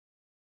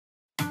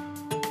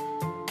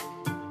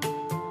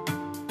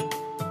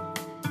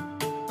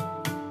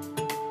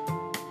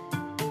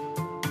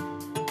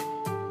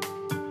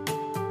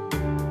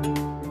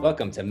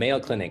Welcome to Mayo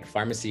Clinic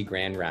Pharmacy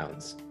Grand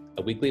Rounds,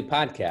 a weekly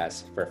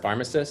podcast for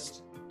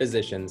pharmacists,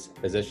 physicians,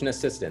 physician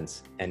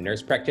assistants, and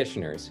nurse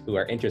practitioners who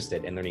are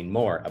interested in learning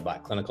more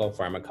about clinical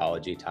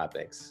pharmacology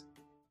topics.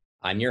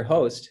 I'm your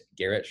host,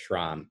 Garrett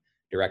Schramm,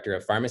 Director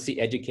of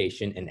Pharmacy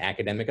Education and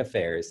Academic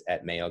Affairs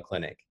at Mayo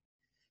Clinic.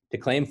 To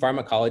claim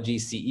pharmacology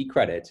CE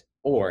credit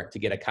or to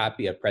get a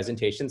copy of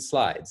presentation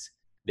slides,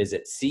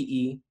 visit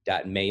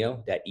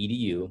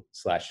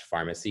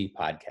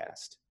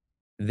ce.mayo.edu/pharmacypodcast.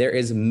 There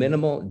is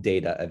minimal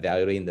data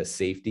evaluating the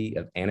safety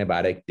of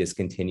antibiotic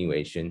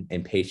discontinuation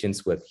in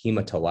patients with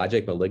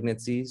hematologic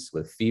malignancies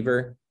with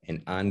fever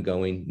and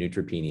ongoing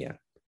neutropenia.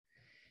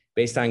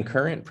 Based on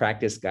current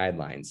practice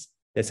guidelines,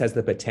 this has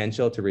the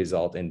potential to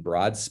result in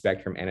broad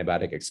spectrum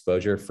antibiotic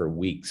exposure for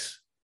weeks,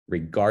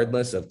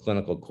 regardless of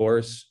clinical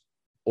course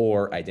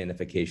or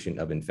identification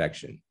of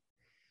infection.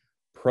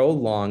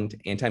 Prolonged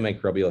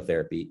antimicrobial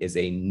therapy is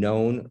a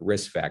known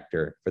risk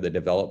factor for the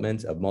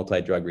development of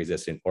multi-drug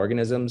resistant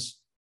organisms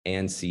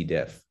and C.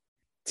 diff.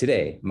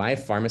 Today, my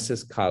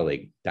pharmacist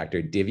colleague,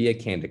 Dr. Divya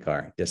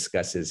Kandekar,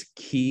 discusses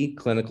key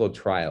clinical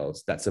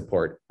trials that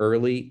support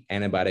early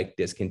antibiotic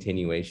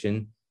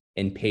discontinuation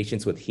in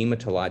patients with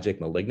hematologic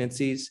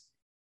malignancies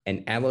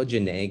and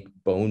allogeneic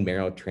bone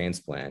marrow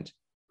transplant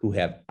who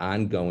have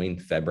ongoing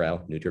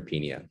febrile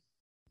neutropenia.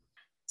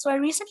 So I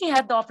recently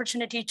had the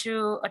opportunity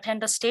to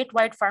attend a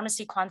statewide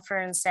pharmacy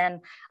conference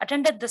and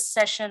attended this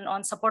session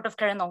on supportive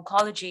care in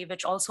oncology,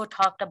 which also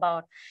talked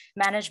about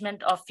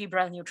management of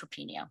febrile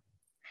neutropenia.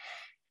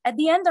 At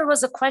the end, there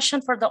was a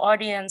question for the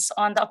audience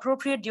on the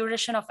appropriate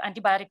duration of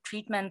antibiotic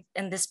treatment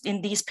in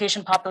these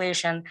patient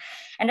population.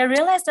 And I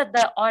realized that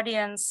the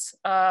audience,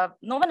 no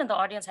one in the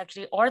audience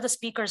actually, or the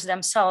speakers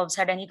themselves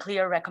had any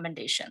clear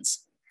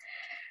recommendations.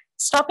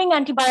 Stopping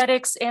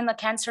antibiotics in a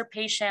cancer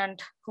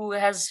patient who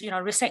has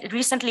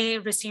recently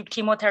received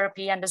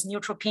chemotherapy and is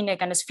neutropenic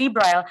and is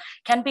febrile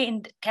can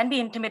be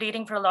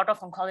intimidating for a lot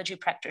of oncology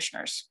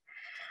practitioners.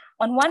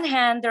 On one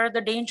hand, there are the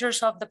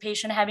dangers of the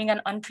patient having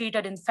an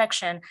untreated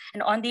infection,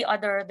 and on the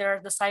other, there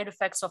are the side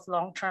effects of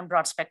long-term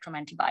broad-spectrum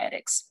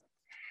antibiotics.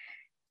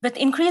 With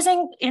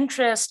increasing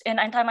interest in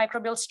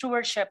antimicrobial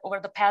stewardship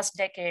over the past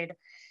decade,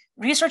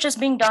 research is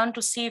being done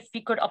to see if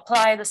we could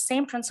apply the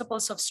same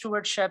principles of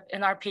stewardship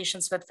in our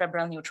patients with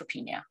febrile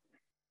neutropenia.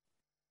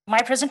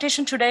 My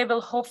presentation today will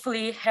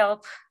hopefully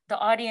help the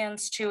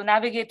audience to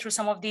navigate through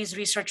some of these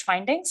research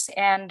findings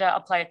and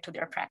apply it to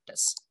their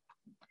practice.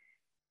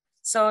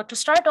 So to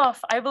start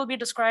off, I will be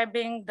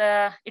describing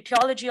the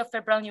etiology of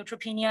febrile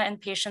neutropenia in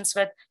patients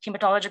with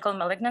hematological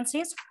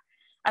malignancies.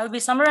 I will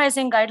be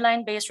summarizing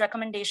guideline-based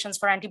recommendations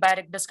for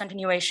antibiotic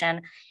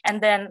discontinuation,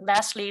 and then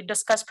lastly,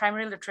 discuss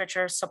primary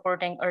literature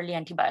supporting early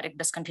antibiotic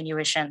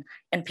discontinuation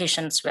in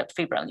patients with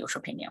febrile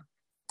neutropenia.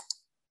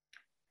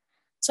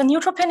 So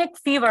neutropenic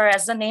fever,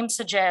 as the name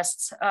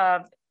suggests,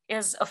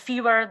 is a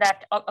fever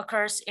that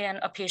occurs in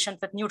a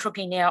patient with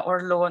neutropenia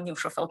or low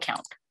neutrophil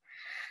count.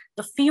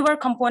 The fever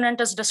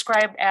component is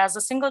described as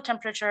a single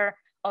temperature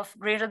of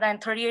greater than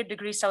 38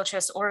 degrees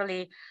Celsius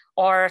orally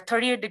or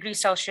 38 degrees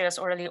Celsius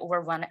orally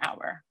over 1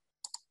 hour.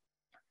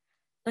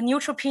 The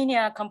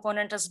neutropenia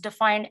component is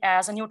defined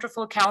as a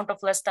neutrophil count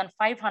of less than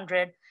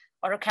 500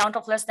 or a count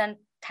of less than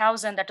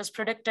 1,000 that is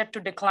predicted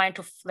to decline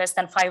to less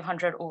than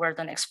 500 over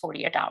the next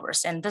 48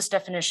 hours. And this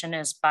definition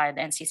is by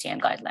the NCCN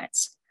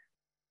guidelines.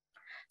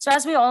 So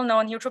as we all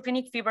know,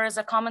 neutropenic fever is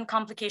a common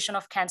complication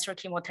of cancer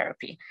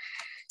chemotherapy.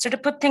 So to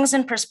put things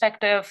in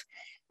perspective,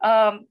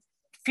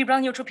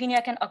 febrile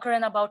neutropenia can occur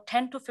in about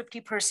 10 to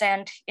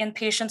 50% in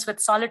patients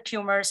with solid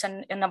tumors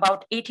and in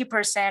about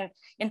 80%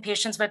 in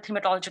patients with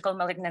hematological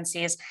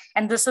malignancies.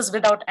 And this is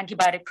without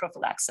antibiotic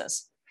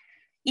prophylaxis.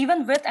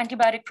 Even with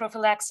antibiotic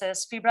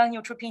prophylaxis, febrile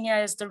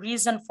neutropenia is the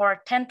reason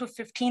for 10 to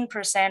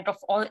 15% of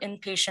all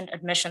inpatient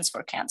admissions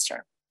for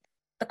cancer.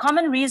 The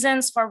common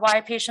reasons for why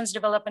patients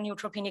develop a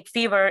neutropenic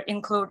fever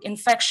include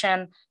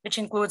infection, which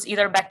includes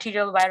either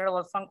bacterial,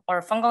 viral,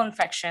 or fungal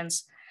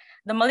infections,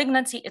 the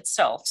malignancy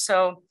itself.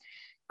 So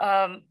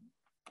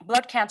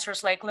blood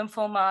cancers like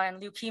lymphoma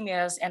and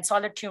leukemias and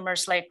solid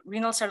tumors like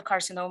renal cell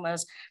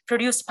carcinomas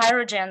produce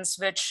pyrogens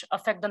which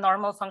affect the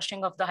normal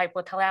functioning of the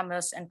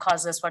hypothalamus and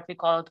causes what we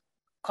call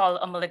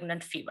a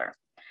malignant fever.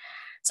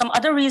 Some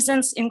other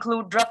reasons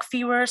include drug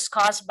fevers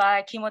caused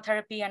by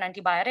chemotherapy and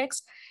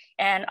antibiotics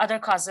and other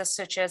causes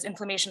such as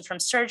inflammation from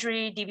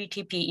surgery,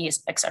 DVT,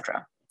 PEs,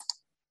 etc.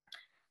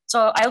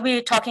 So I'll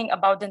be talking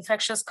about the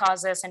infectious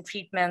causes and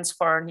treatments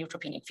for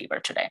neutropenic fever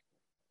today.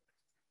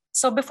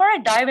 So before I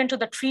dive into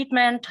the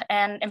treatment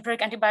and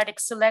empiric antibiotic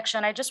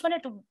selection, I just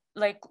wanted to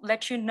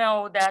let you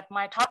know that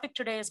my topic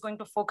today is going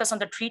to focus on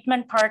the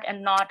treatment part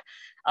and not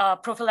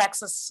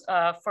prophylaxis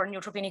for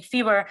neutropenic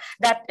fever.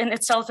 That in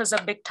itself is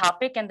a big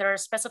topic, and there are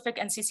specific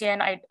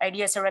NCCN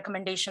IDSA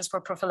recommendations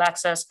for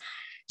prophylaxis.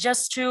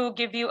 Just to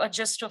give you a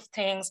gist of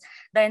things,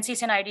 the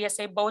NCCN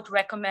IDSA both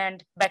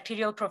recommend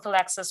bacterial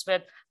prophylaxis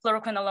with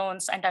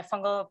fluoroquinolones,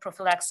 antifungal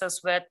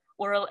prophylaxis with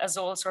oral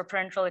azoles or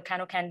parenteral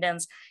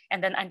echinocandins,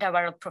 and then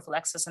antiviral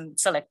prophylaxis in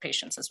select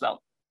patients as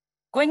well.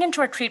 Going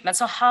into our treatment,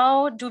 so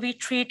how do we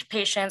treat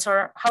patients,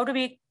 or how do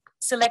we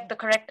select the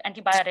correct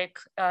antibiotic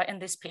in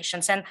these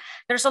patients. And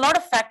there's a lot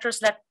of factors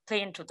that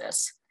play into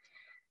this.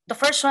 The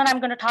first one I'm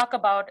going to talk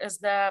about is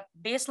the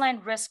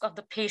baseline risk of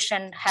the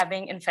patient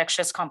having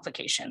infectious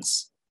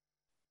complications.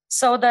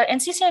 So the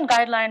NCCN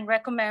guideline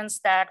recommends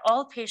that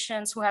all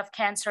patients who have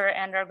cancer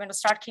and are going to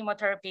start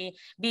chemotherapy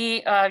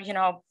they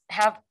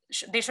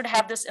should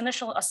have this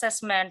initial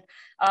assessment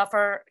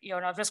for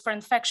risk for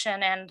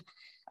infection, and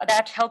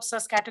that helps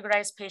us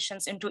categorize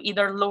patients into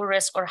either low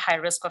risk or high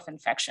risk of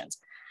infections.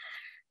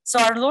 So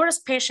our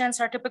low-risk patients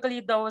are typically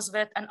those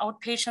with an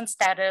outpatient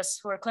status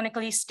who are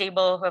clinically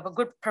stable, who have a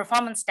good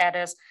performance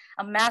status,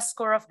 a MAS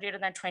score of greater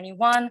than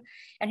 21,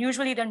 and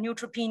usually their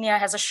neutropenia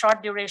has a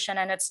short duration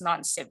and it's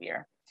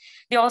non-severe.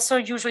 They also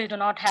usually do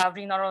not have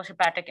renal or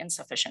hepatic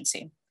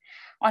insufficiency.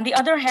 On the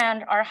other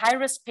hand, our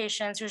high-risk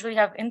patients usually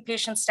have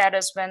inpatient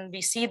status when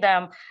we see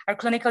them, are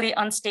clinically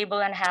unstable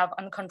and have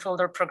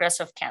uncontrolled or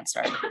progressive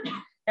cancer.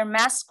 Their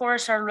MAS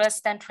scores are less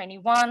than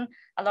 21.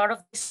 A lot of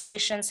these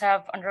patients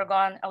have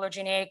undergone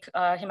allogeneic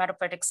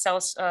hematopoietic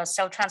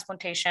cell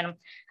transplantation,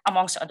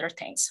 amongst other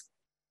things.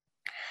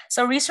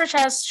 So research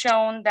has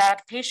shown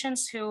that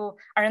patients who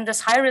are in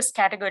this high-risk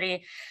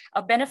category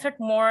benefit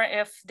more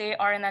if they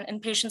are in an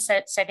inpatient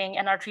setting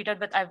and are treated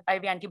with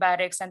IV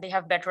antibiotics, and they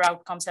have better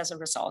outcomes as a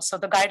result. So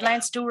the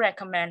guidelines do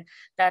recommend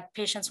that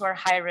patients who are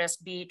high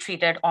risk be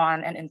treated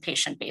on an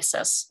inpatient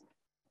basis.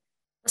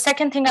 The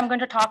second thing I'm going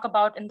to talk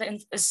about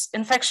is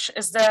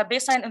the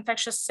baseline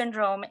infectious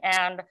syndrome,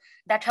 and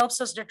that helps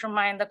us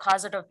determine the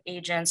causative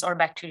agents or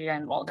bacteria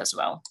involved as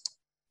well.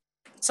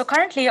 So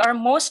currently, our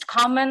most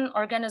common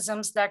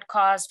organisms that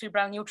cause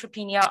febrile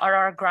neutropenia are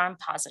our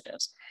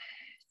gram-positives.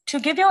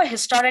 To give you a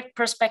historic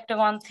perspective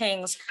on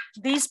things,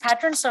 these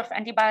patterns of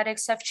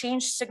antibiotics have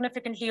changed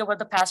significantly over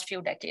the past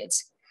few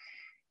decades.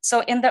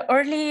 So in the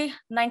early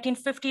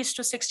 1950s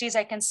to 60s,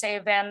 I can say,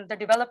 when the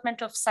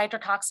development of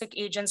cytotoxic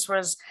agents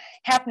was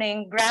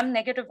happening,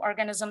 gram-negative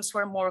organisms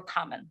were more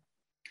common.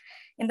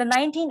 In the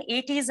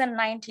 1980s and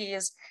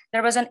 90s,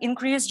 there was an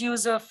increased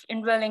use of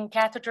indwelling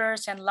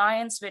catheters and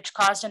lines, which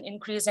caused an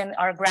increase in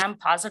our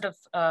gram-positive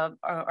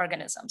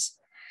organisms.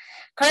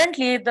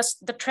 Currently,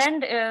 the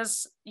trend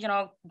is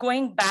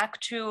going back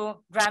to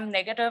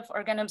gram-negative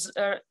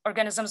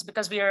organisms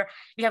because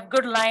we have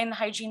good line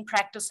hygiene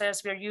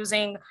practices. We're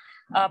using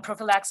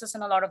prophylaxis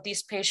in a lot of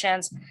these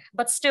patients,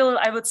 but still,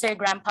 I would say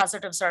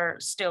gram-positives are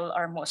still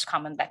our most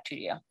common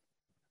bacteria.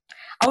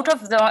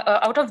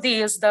 Out of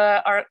these,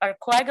 our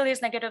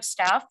coagulase negative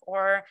staph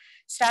or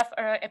staph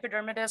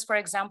epidermidis, for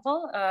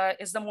example,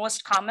 is the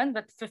most common,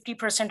 with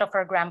 50% of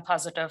our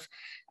gram-positive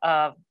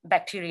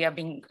bacteria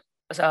being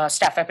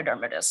staph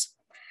epidermidis.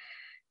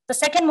 The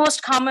second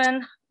most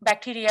common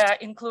bacteria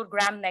include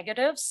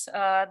gram-negatives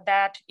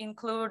that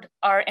include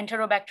our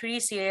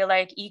Enterobacteriaceae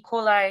like E.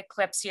 coli,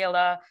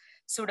 Klebsiella,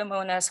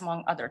 Pseudomonas,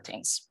 among other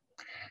things.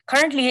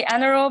 Currently,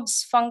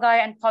 anaerobes, fungi,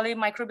 and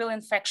polymicrobial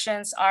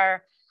infections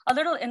are a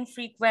little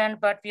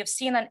infrequent, but we have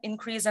seen an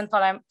increase in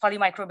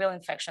polymicrobial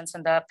infections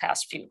in the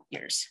past few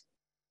years.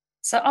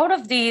 So out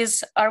of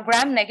these, our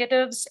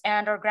gram-negatives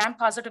and our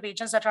gram-positive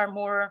agents that are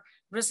more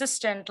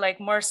resistant, like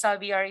MRSA,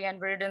 VRE,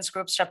 and Viridans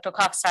group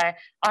streptococci,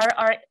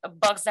 are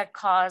bugs that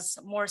cause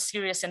more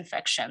serious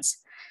infections.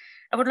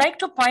 I would like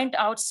to point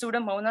out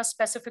Pseudomonas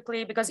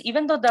specifically, because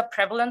even though the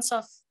prevalence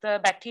of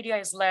the bacteria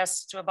is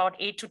less, to about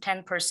 8 to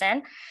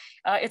 10%,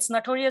 it's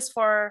notorious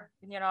for,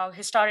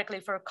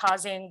 historically, for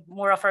causing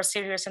more of our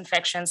serious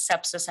infections,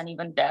 sepsis, and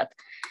even death.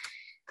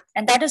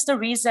 And that is the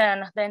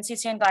reason the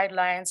NCCN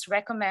guidelines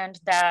recommend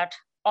that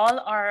all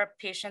our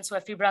patients who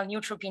have febrile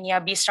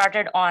neutropenia be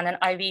started on an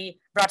IV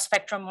broad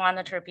spectrum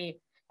monotherapy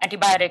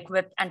antibiotic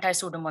with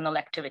anti-pseudomonal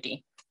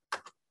activity.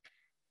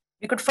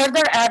 We could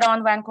further add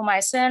on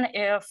vancomycin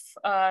if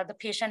the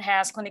patient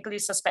has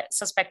clinically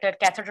suspected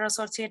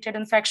catheter-associated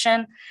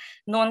infection,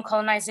 known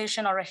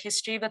colonization or a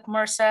history with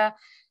MRSA,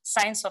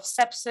 signs of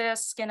sepsis,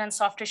 skin and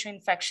soft tissue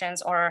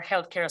infections, or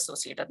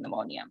healthcare-associated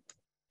pneumonia.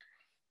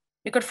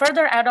 We could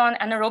further add on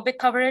anaerobic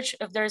coverage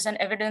if there is an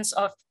evidence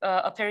of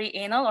a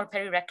perianal or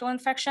perirectal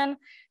infection,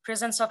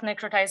 presence of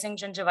necrotizing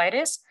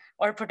gingivitis,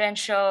 or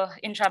potential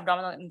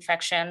intra-abdominal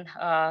infection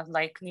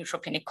like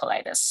neutropenic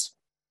colitis.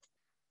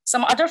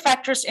 Some other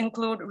factors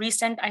include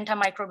recent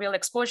antimicrobial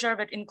exposure,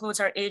 which includes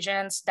our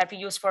agents that we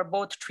use for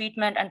both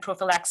treatment and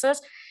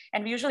prophylaxis.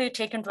 And we usually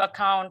take into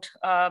account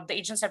the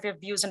agents that we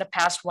have used in the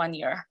past 1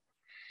 year.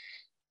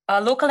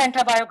 Local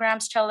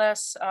antibiograms tell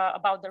us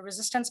about the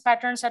resistance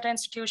patterns at our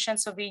institution,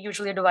 so we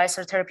usually devise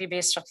our therapy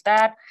based off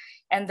that,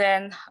 and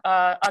then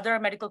other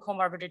medical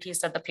comorbidities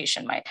that the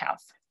patient might have.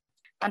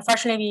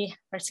 Unfortunately,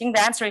 we are seeing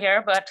the answer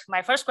here, but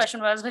my first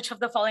question was, which of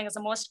the following is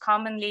the most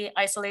commonly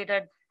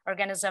isolated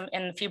organism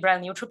in febrile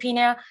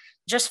neutropenia?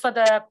 Just for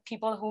the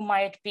people who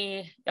might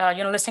be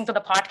listening to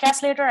the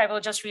podcast later, I will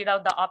just read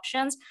out the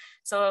options.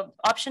 So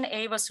option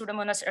A was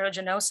Pseudomonas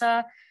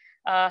aeruginosa.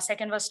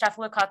 Second was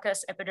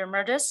Staphylococcus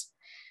epidermidis.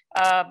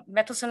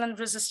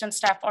 Methicillin-resistant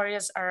Staph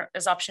aureus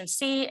is option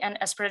C, and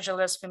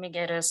Aspergillus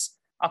fumigatus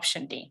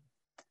option D.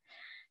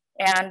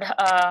 And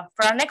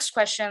for our next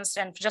questions,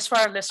 and just for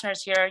our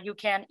listeners here, you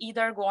can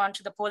either go on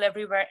to the Poll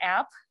Everywhere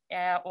app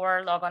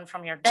or log on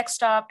from your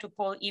desktop to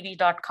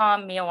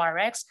pollev.com,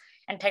 MeioRx,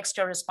 and text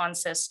your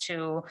responses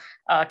to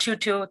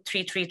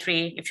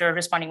 22333 if you're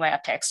responding via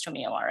text to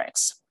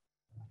MeioRx.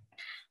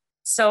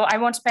 So I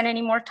won't spend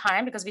any more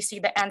time because we see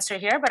the answer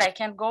here, but I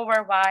can go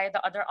over why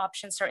the other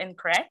options are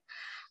incorrect.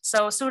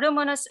 So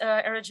Pseudomonas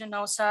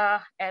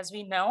aeruginosa, as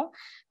we know,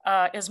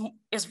 is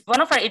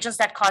one of our agents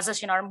that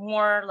causes our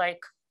more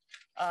like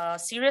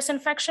serious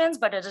infections,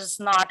 but it is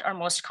not our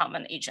most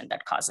common agent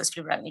that causes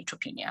febrile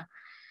neutropenia.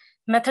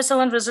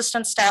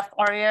 Methicillin-resistant Staph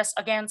aureus,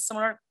 again,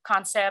 similar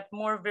concept,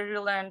 more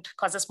virulent,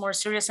 causes more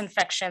serious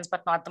infections,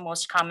 but not the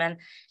most common.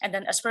 And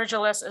then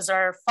Aspergillus is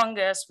our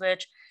fungus,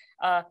 which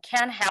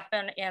can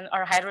happen in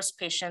our high-risk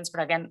patients,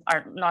 but again,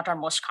 are not our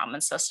most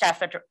common. So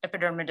Staph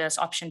epidermidis,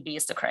 option B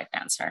is the correct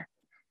answer.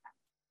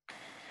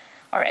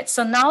 All right,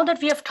 so now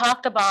that we have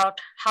talked about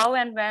how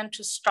and when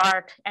to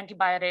start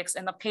antibiotics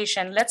in the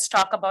patient, let's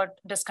talk about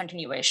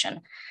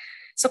discontinuation.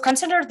 So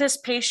consider this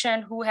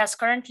patient who has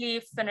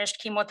currently finished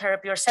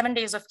chemotherapy or 7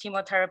 days of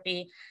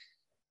chemotherapy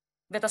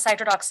with a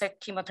cytotoxic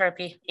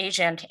chemotherapy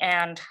agent,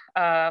 and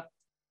the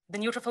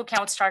neutrophil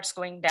count starts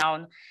going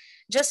down.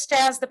 Just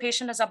as the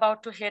patient is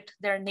about to hit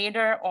their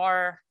nadir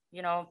or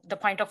the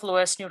point of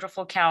lowest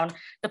neutrophil count,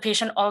 the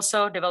patient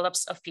also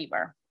develops a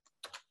fever.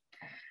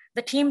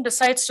 The team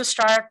decides to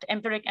start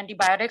empiric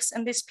antibiotics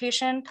in this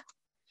patient.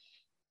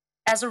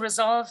 As a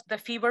result, the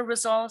fever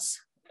resolves,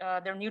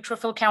 their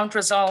neutrophil count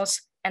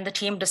resolves, and the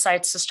team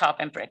decides to stop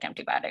empiric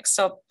antibiotics.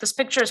 So this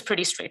picture is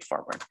pretty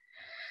straightforward.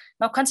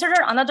 Now consider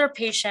another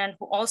patient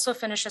who also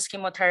finishes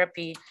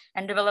chemotherapy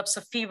and develops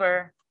a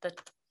fever. The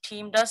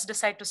team does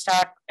decide to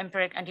start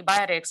empiric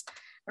antibiotics,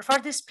 but for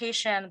this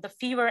patient, the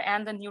fever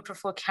and the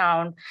neutrophil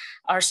count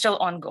are still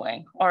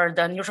ongoing, or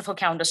the neutrophil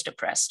count is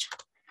depressed.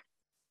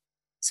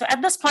 So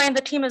at this point,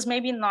 the team is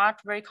maybe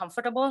not very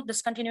comfortable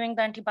discontinuing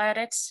the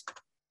antibiotics.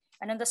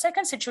 And in the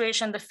second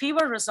situation, the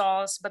fever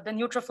resolves, but the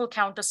neutrophil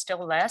count is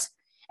still less.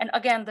 And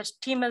again, the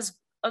team is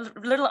a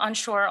little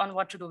unsure on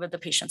what to do with the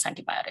patient's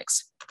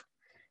antibiotics.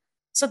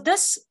 So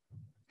this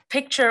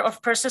picture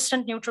of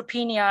persistent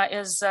neutropenia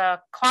is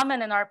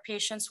common in our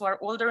patients who are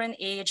older in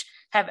age,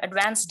 have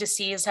advanced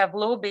disease, have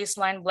low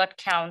baseline blood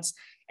counts,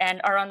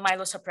 and are on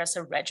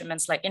myelosuppressive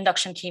regimens like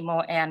induction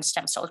chemo and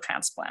stem cell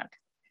transplant.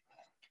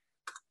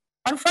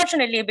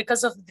 Unfortunately,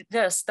 because of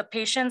this, the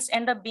patients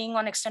end up being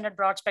on extended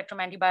broad spectrum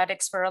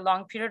antibiotics for a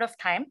long period of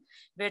time,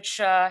 which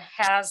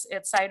has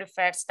its side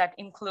effects that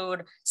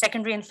include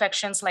secondary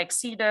infections like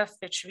C. diff,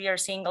 which we are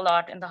seeing a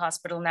lot in the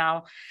hospital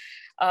now,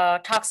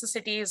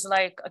 toxicities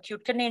like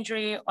acute kidney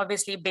injury,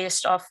 obviously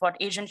based off what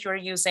agent you're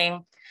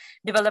using,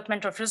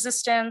 development of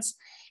resistance.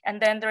 And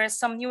then there is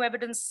some new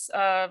evidence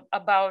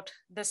about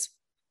this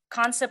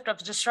concept of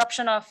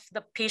disruption of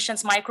the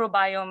patient's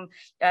microbiome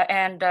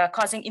and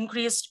causing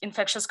increased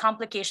infectious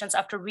complications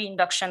after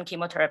reinduction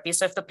chemotherapy.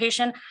 So if the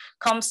patient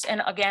comes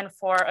in again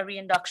for a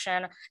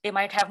reinduction, they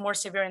might have more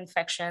severe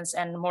infections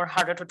and more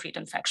harder to treat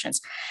infections.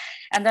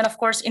 And then of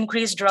course,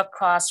 increased drug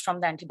costs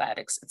from the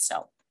antibiotics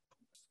itself.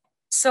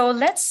 So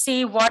let's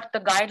see what the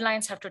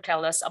guidelines have to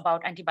tell us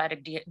about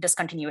antibiotic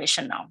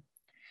discontinuation now.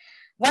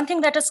 One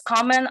thing that is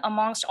common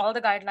amongst all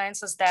the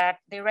guidelines is that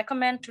they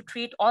recommend to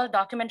treat all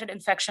documented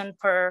infections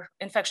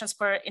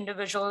per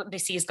individual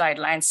disease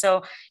guidelines.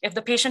 So if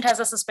the patient has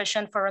a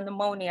suspicion for a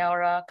pneumonia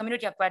or a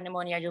community-acquired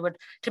pneumonia, you would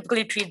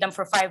typically treat them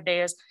for 5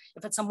 days.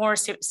 If it's a more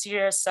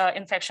serious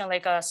infection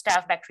like a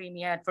staph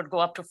bacteremia, it would go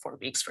up to 4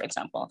 weeks, for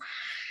example.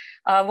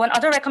 One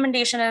other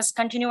recommendation is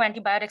continue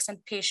antibiotics in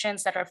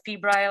patients that are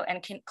febrile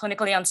and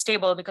clinically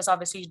unstable, because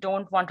obviously you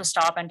don't want to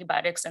stop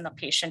antibiotics in a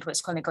patient who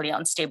is clinically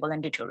unstable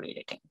and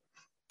deteriorating.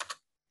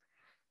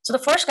 So the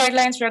first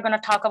guidelines we're going to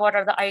talk about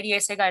are the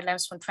IDSA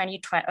guidelines from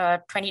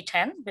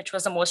 2010, which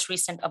was the most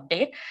recent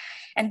update.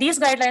 And these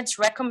guidelines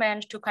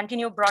recommend to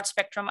continue broad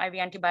spectrum IV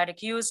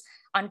antibiotic use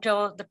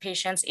until the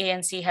patient's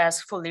ANC has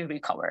fully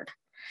recovered.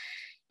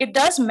 It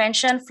does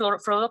mention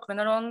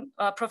fluoroquinolone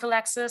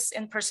prophylaxis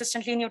in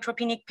persistently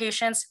neutropenic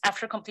patients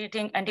after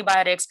completing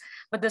antibiotics,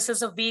 but this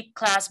is a weak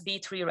class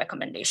B3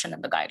 recommendation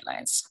in the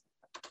guidelines.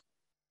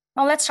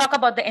 Now let's talk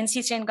about the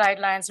NCCN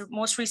guidelines. The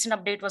most recent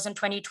update was in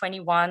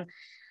 2021.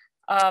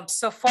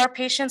 So for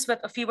patients with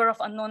a fever of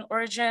unknown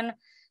origin,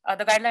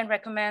 the guideline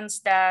recommends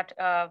that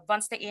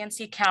once the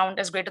ANC count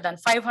is greater than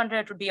 500,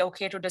 it would be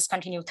okay to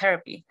discontinue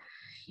therapy.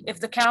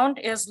 If the count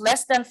is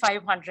less than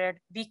 500,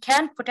 we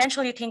can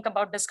potentially think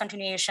about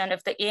discontinuation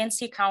if the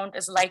ANC count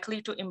is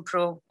likely to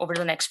improve over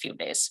the next few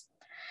days.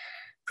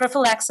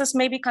 Prophylaxis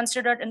may be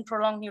considered in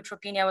prolonged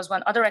neutropenia was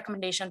one other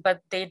recommendation,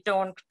 but they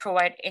don't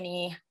provide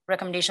any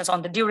recommendations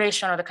on the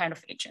duration or the kind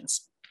of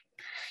agents.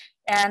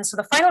 And so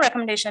the final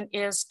recommendation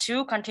is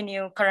to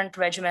continue current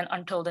regimen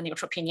until the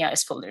neutropenia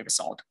is fully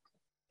resolved.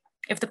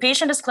 If the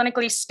patient is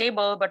clinically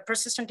stable but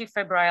persistently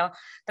febrile,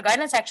 the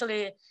guidelines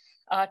actually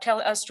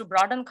tell us to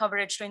broaden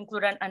coverage to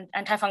include an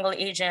antifungal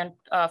agent,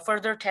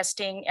 further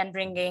testing and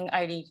bringing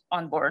ID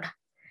on board.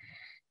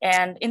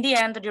 And in the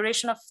end, the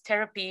duration of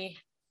therapy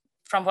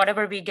from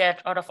whatever we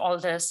get out of all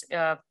this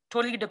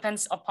totally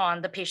depends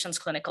upon the patient's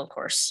clinical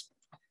course.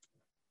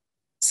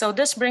 So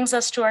this brings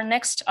us to our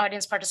next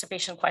audience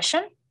participation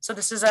question. So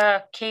this is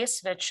a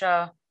case which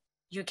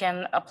you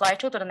can apply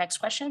to the next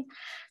question.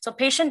 So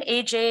patient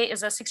AJ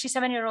is a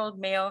 67-year-old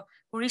male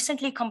who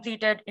recently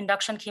completed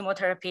induction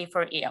chemotherapy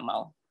for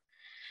AML.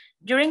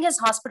 During his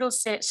hospital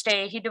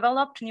stay, he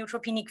developed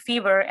neutropenic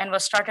fever and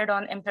was started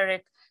on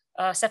empiric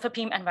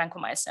cefepime and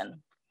vancomycin.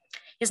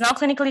 He's now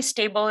clinically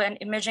stable and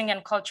imaging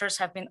and cultures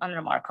have been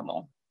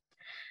unremarkable.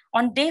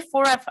 On day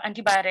 4 of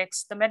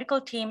antibiotics, the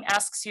medical team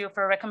asks you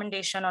for a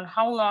recommendation on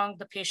how long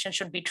the patient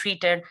should be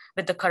treated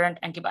with the current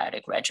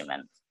antibiotic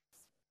regimen.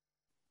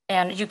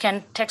 And you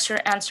can text your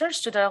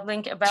answers to the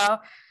link above.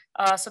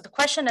 So the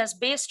question is,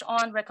 based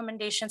on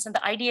recommendations in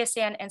the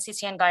IDSA and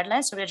NCCN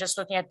guidelines, so we're just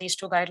looking at these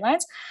two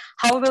guidelines,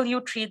 how will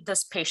you treat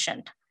this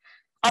patient?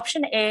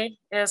 Option A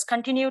is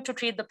continue to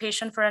treat the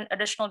patient for an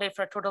additional day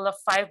for a total of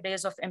 5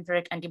 days of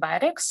empiric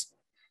antibiotics.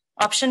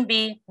 Option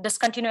B,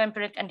 discontinue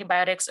empiric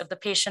antibiotics if the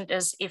patient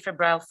is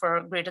afebrile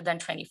for greater than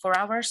 24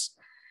 hours.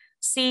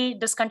 C,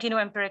 discontinue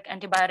empiric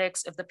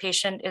antibiotics if the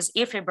patient is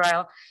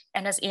afebrile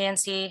and his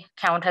ANC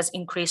count has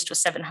increased to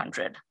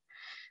 700.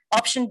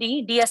 Option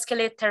D,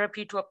 de-escalate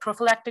therapy to a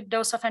prophylactic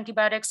dose of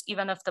antibiotics,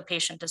 even if the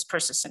patient is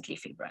persistently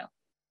febrile.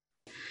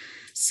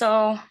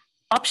 So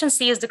option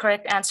C is the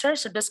correct answer.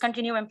 So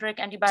discontinue empiric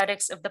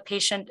antibiotics if the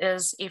patient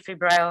is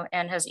afebrile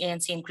and his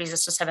ANC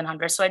increases to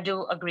 700. So I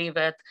do agree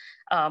with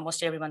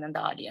most everyone in the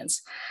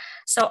audience.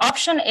 So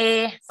option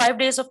A, 5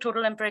 days of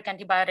total empiric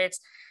antibiotics.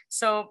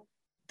 So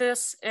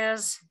this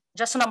is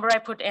just a number I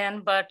put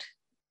in, but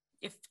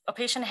if a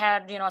patient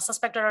had, a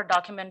suspected or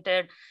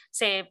documented,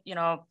 say,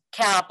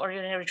 CAP or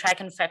urinary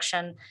tract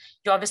infection,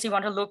 you obviously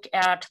want to look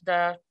at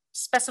the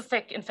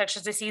specific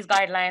infectious disease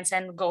guidelines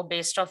and go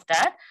based off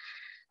that.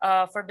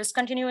 For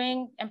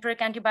discontinuing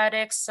empiric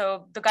antibiotics,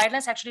 so the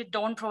guidelines actually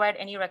don't provide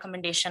any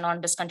recommendation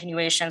on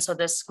discontinuation. So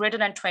this greater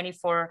than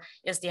 24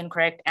 is the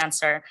incorrect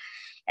answer.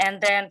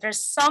 And then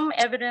there's some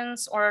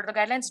evidence, or the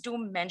guidelines do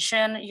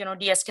mention,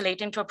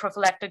 de-escalating to a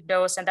prophylactic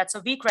dose, and that's a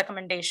weak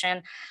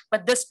recommendation.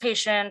 But this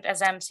patient,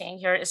 as I'm saying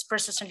here, is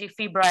persistently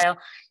febrile.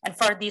 And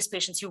for these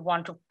patients, you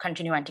want to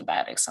continue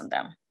antibiotics on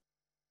them.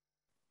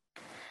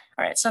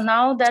 All right, so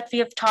now that we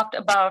have talked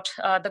about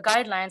the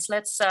guidelines,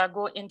 let's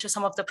go into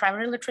some of the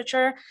primary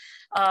literature.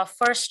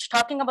 First,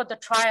 talking about the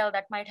trial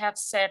that might have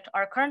set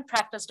our current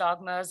practice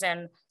dogmas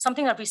and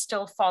something that we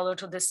still follow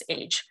to this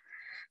age.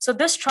 So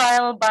this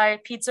trial by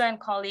Pizza and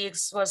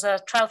colleagues was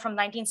a trial from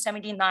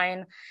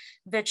 1979,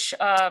 which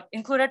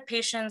included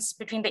patients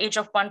between the age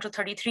of 1 to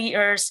 33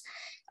 years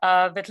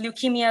with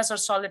leukemias or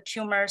solid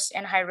tumors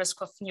and high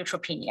risk of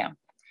neutropenia.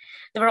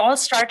 They were all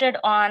started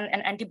on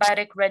an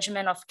antibiotic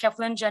regimen of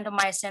Keflin,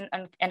 gentamicin,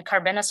 and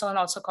carbendazole,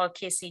 also called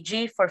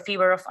KCG, for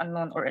fever of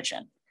unknown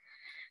origin.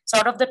 So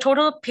out of the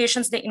total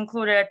patients they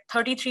included,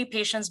 33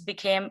 patients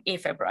became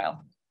afebrile,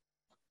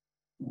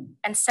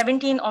 and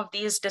 17 of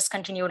these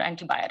discontinued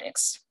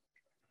antibiotics.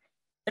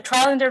 The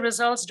trial and the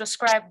results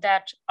described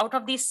that out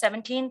of these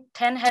 17,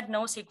 10 had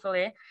no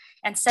sequelae,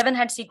 and 7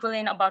 had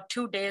sequelae in about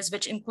 2 days,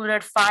 which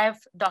included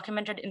 5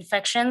 documented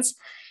infections,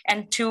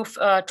 and two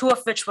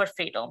of which were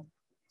fatal.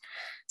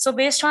 So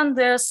based on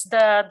this,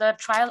 the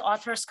trial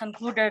authors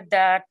concluded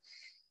that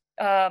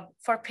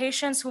for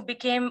patients who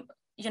become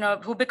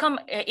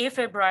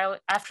afebrile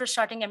after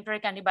starting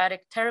empiric antibiotic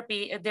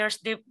therapy,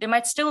 they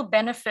might still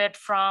benefit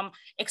from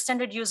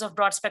extended use of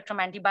broad spectrum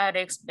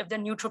antibiotics if the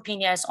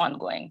neutropenia is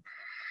ongoing.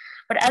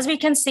 But as we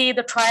can see,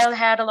 the trial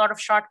had a lot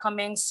of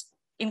shortcomings,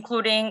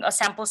 including a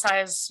sample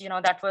size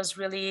that was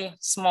really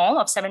small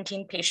of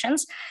 17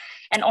 patients.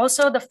 And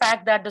also the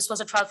fact that this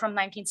was a trial from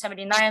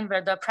 1979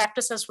 where the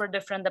practices were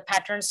different, the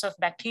patterns of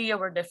bacteria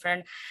were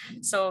different.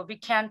 So we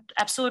can't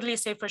absolutely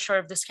say for sure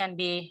if this can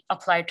be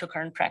applied to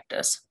current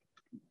practice.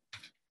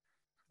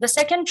 The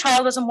second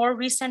trial was a more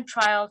recent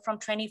trial from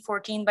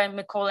 2014 by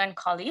McColl and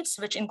colleagues,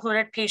 which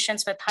included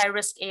patients with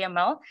high-risk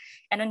AML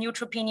and a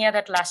neutropenia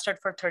that lasted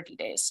for 30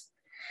 days.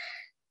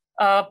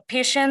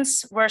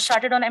 Patients were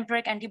started on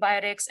empiric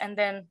antibiotics and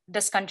then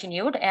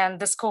discontinued, and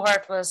this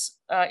cohort was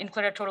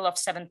included a total of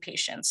 7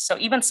 patients, so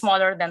even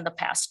smaller than the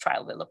past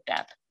trial we looked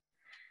at.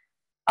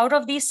 Out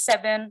of these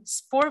 7,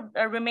 4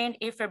 remained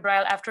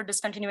afebrile after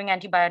discontinuing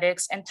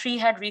antibiotics, and 3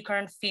 had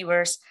recurrent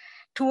fevers,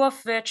 2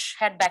 of which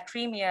had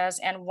bacteremias,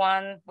 and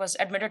 1 was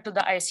admitted to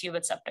the ICU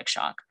with septic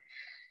shock.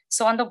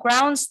 So on the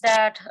grounds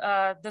that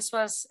this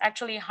was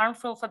actually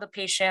harmful for the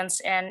patients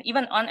and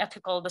even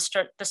unethical,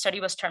 the study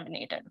was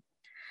terminated.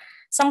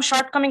 Some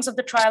shortcomings of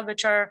the trial,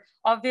 which are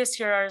obvious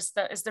here,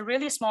 is the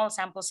really small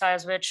sample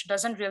size, which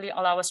doesn't really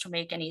allow us to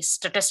make any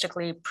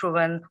statistically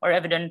proven or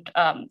evident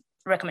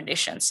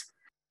recommendations.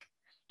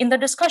 In the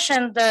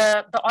discussion,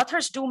 the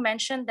authors do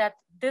mention that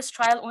this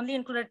trial only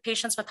included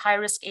patients with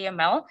high-risk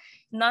AML,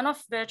 none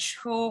of which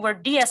who were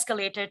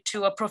de-escalated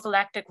to a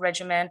prophylactic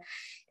regimen,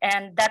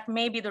 and that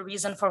may be the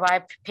reason for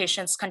why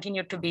patients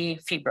continued to be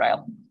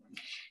febrile.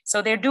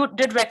 So they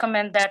did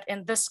recommend that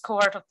in this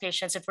cohort of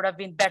patients, it would have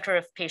been better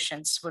if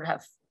patients would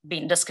have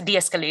being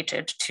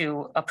de-escalated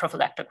to a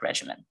prophylactic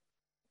regimen.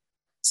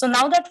 So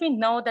now that we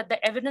know that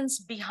the evidence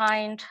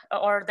behind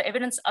or the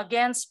evidence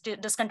against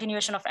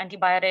discontinuation of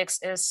antibiotics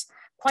is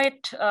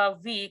quite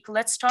weak,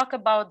 let's talk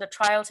about the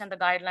trials and the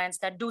guidelines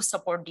that do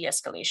support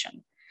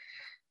de-escalation.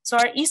 So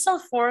our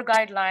EASL-4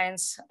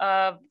 guidelines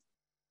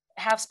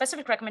have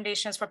specific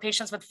recommendations for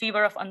patients with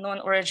fever of unknown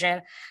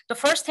origin. The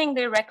first thing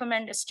they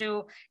recommend is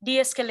to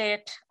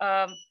de-escalate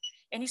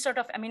any sort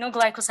of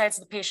aminoglycosides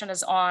the patient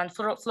is on,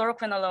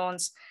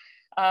 fluoroquinolones,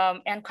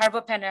 and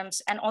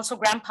carbapenems, and also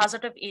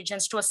gram-positive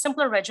agents to a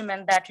simpler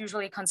regimen that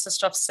usually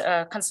consists of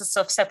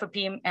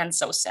cefepime and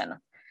Zosyn.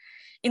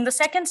 In the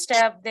second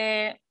step,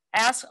 they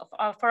ask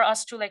for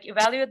us to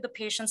evaluate the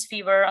patient's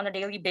fever on a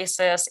daily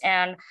basis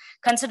and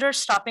consider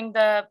stopping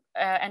the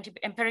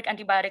empiric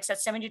antibiotics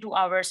at 72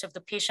 hours if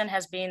the patient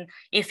has been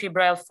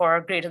afebrile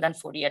for greater than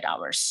 48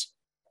 hours.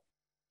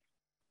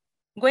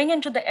 Going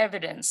into the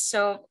evidence,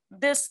 so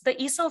the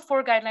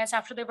EASL-4 guidelines,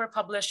 after they were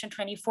published in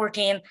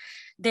 2014,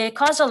 they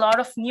caused a lot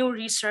of new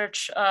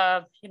research,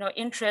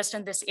 interest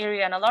in this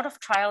area, and a lot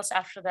of trials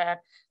after that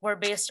were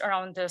based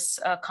around this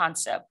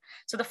concept.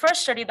 So the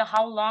first study, the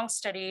How Long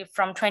study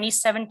from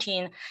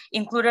 2017,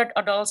 included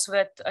adults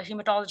with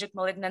hematologic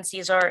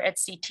malignancies or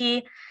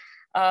HCT,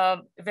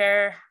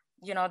 where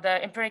the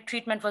empiric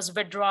treatment was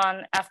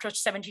withdrawn after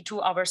 72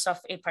 hours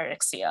of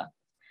apyrexia.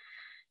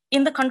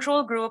 In the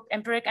control group,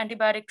 empiric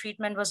antibiotic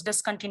treatment was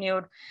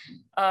discontinued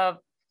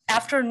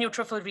after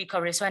neutrophil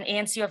recovery, so an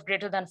ANC of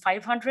greater than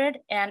 500,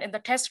 and in the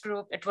test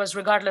group, it was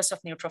regardless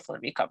of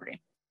neutrophil recovery.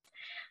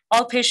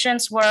 All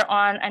patients were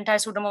on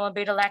anti-pseudomonas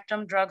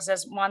beta-lactam drugs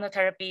as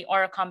monotherapy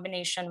or a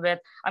combination with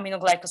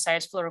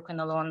aminoglycosides,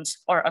 fluoroquinolones,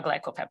 or a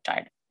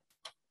glycopeptide.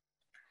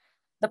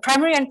 The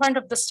primary endpoint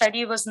of the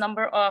study was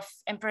number of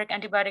empiric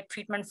antibiotic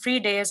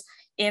treatment-free days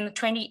in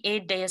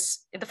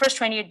the first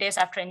 28 days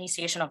after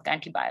initiation of the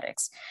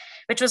antibiotics,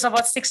 which was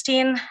about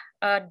 16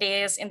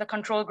 days in the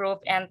control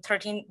group and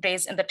 13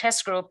 days in the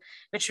test group,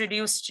 which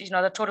reduced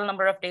the total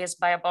number of days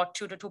by about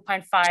 2 to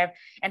 2.5,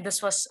 and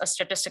this was a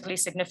statistically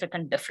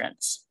significant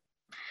difference.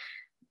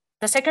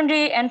 The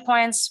secondary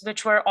endpoints,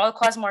 which were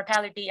all-cause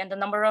mortality and the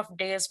number of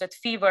days with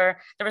fever,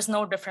 there was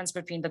no difference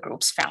between the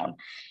groups found.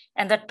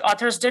 And the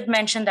authors did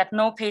mention that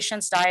no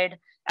patients died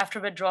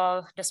after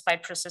withdrawal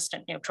despite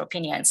persistent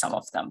neutropenia in some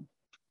of them.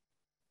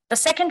 The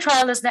second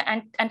trial is the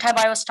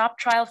AntiBioStop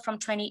trial from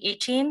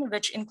 2018,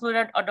 which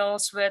included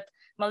adults with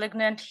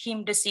malignant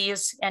heme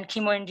disease and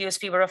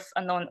chemo-induced fever of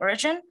unknown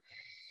origin.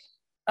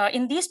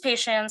 In these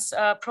patients,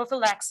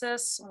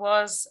 prophylaxis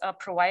was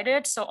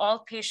provided. So all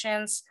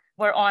patients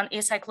were on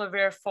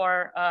acyclovir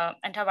for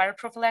antiviral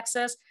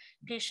prophylaxis.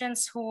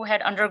 Patients who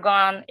had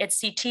undergone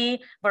HCT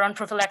were on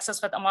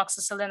prophylaxis with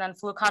amoxicillin and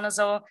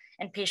fluconazole,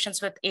 and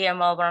patients with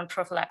AML were on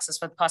prophylaxis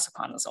with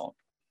posaconazole.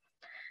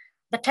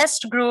 The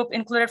test group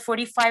included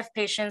 45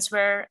 patients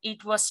where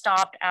it was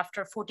stopped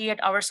after 48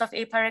 hours of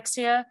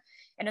apyrexia.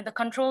 And in the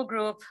control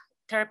group,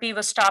 therapy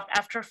was stopped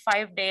after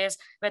 5 days,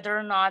 whether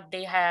or not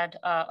they had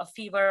a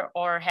fever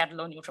or had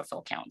low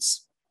neutrophil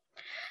counts.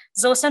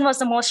 Zosyn was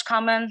the most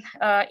common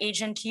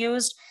agent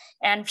used,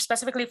 and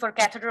specifically for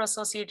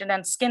catheter-associated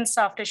and skin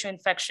soft tissue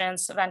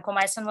infections,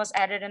 vancomycin was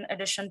added in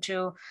addition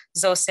to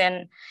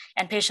Zosyn.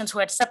 And patients who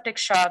had septic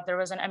shock, there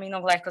was an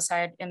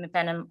aminoglycoside,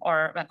 imipenem,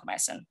 or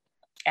vancomycin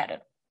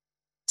added.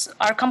 So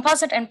our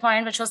composite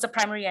endpoint, which was the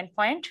primary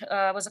endpoint,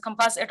 was a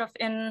composite of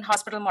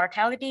in-hospital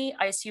mortality,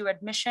 ICU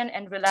admission,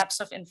 and relapse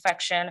of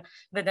infection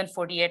within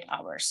 48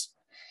 hours.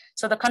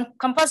 So the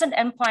composite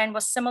endpoint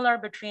was similar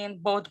between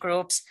both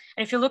groups.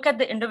 And if you look at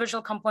the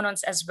individual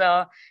components as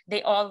well,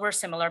 they all were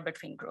similar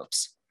between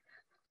groups.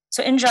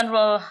 So in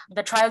general,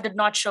 the trial did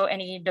not show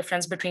any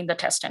difference between the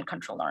test and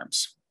control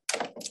arms.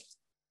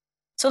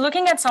 So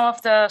looking at some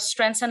of the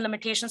strengths and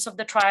limitations of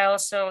the trial,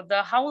 so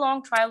the How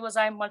Long trial was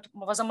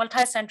a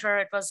multi-center.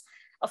 It was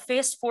a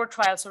phase 4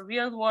 trial, so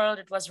real world,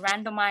 it was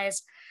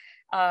randomized,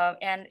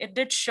 and it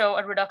did show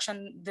a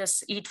reduction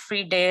this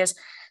eat-free days.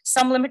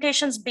 Some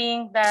limitations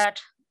being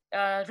that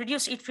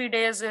reduced eat-free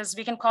days is,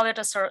 we can call it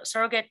a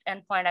surrogate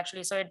endpoint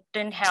actually. So it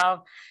didn't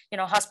have,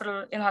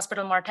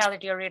 in-hospital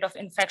mortality or rate of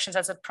infections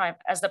as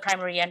the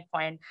primary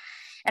endpoint.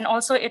 And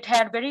also it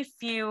had very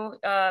few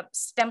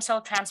stem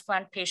cell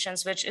transplant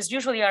patients, which is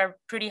usually our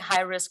pretty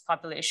high risk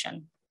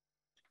population.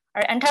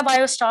 Our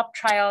AntiBioStop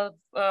trial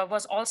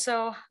was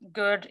also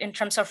good in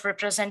terms of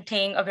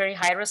representing a very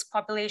high risk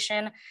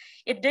population.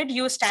 It did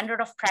use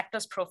standard of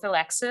practice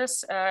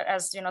prophylaxis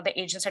as the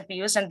agents that we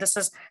use, and this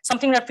is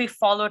something that we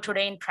follow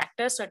today in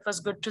practice. So it was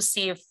good to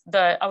see if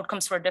the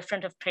outcomes were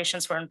different if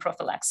patients were in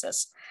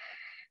prophylaxis.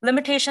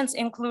 Limitations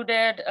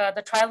included,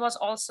 the trial was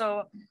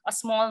also a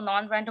small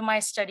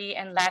non-randomized study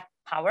and lacked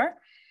power.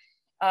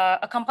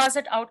 A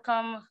composite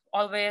outcome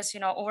always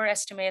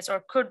overestimates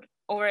or could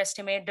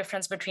overestimate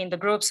difference between the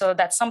groups. So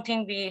that's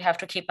something we have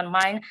to keep in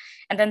mind.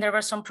 And then there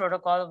were some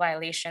protocol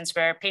violations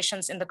where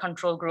patients in the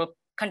control group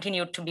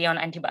continued to be on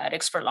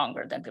antibiotics for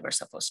longer than they were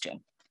supposed to.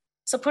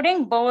 So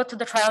putting both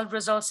the trial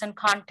results in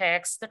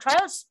context, the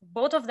trials,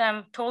 both of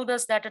them told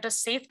us that it is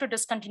safe to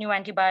discontinue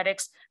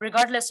antibiotics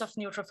regardless of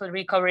neutrophil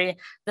recovery.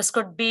 This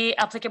could be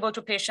applicable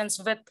to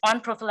patients on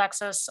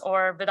prophylaxis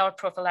or without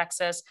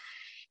prophylaxis.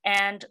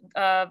 And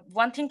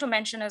one thing to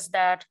mention is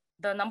that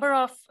the number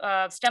of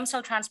stem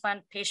cell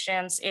transplant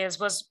patients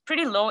was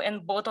pretty low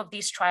in both of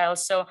these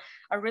trials. So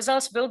our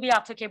results will be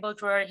applicable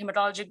to our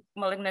hematologic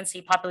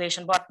malignancy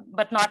population,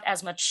 but not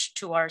as much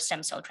to our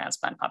stem cell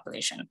transplant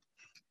population.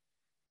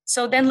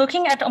 So then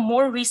looking at a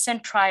more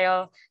recent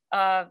trial,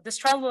 this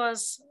trial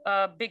was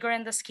bigger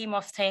in the scheme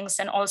of things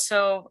and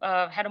also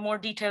had a more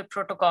detailed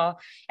protocol.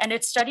 And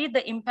it studied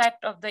the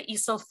impact of the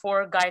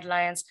EASL-4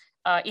 guidelines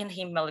in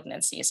heme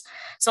malignancies.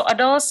 So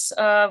adults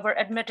were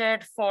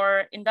admitted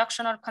for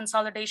induction or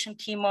consolidation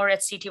chemo or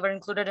HCT were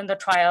included in the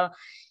trial.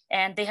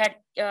 And they had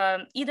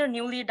either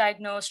newly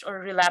diagnosed or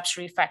relapsed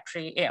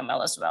refractory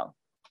AML as well.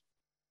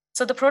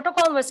 So the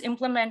protocol was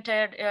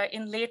implemented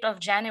in late of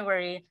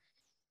January,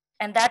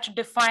 and that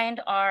defined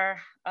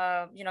our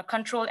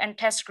control and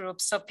test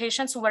groups. So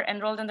patients who were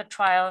enrolled in the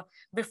trial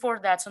before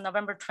that, so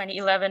November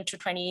 2011 to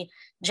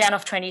Jan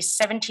of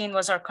 2017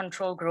 was our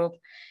control group.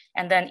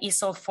 And then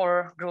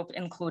EASL-4 group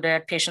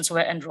included patients who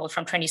were enrolled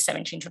from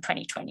 2017 to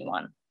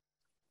 2021.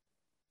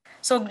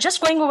 So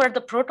just going over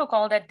the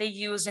protocol that they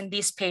use in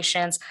these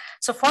patients.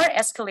 So for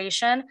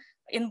escalation,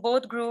 in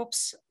both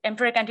groups,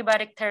 empiric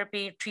antibiotic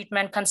therapy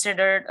treatment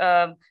consisted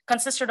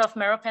of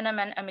meropenem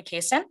and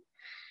amikacin.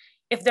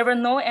 If there were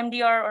no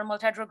MDR or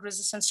multi-drug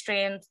resistant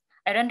strains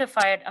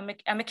identified,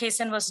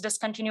 amikacin was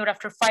discontinued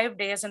after 5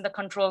 days in the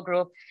control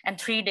group and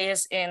 3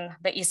 days in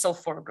the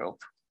EASL-4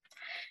 group.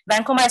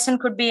 Vancomycin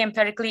could be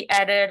empirically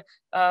added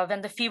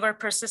when the fever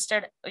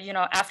persisted,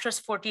 after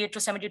 48 to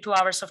 72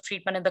 hours of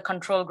treatment in the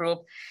control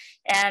group.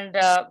 And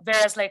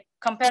whereas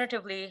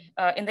comparatively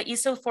in the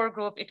EASL-4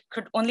 group, it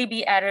could only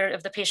be added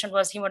if the patient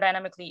was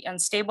hemodynamically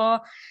unstable,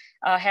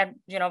 had,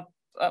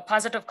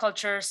 positive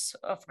cultures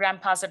of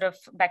gram-positive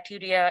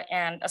bacteria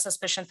and a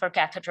suspicion for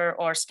catheter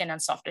or skin and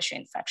soft tissue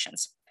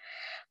infections.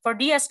 For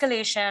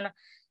de-escalation,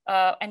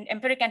 an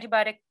empiric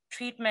antibiotic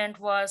treatment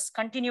was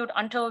continued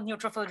until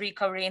neutrophil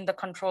recovery in the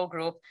control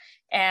group,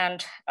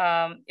 and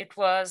it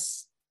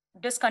was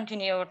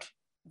discontinued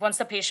once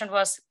the patient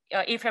was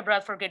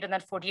afebrile for greater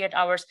than 48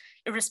 hours,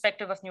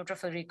 irrespective of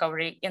neutrophil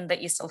recovery in the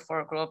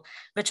EASL-4 group,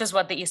 which is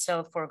what the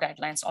EASL-4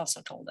 guidelines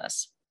also told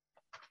us.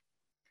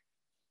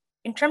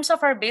 In terms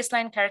of our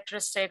baseline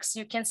characteristics,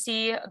 you can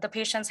see the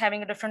patients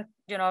having a different,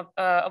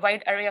 a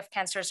wide array of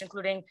cancers,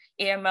 including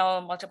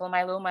AML, multiple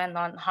myeloma, and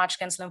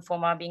non-Hodgkin's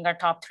lymphoma being our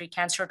top 3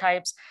 cancer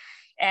types.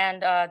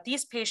 And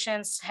these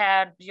patients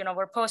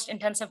were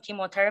post-intensive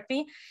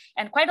chemotherapy,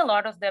 and quite a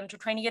lot of them, to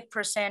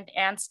 28%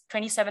 and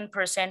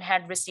 27%,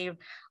 had received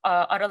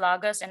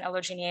autologous and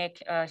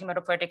allogeneic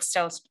hematopoietic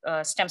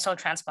stem cell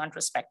transplant,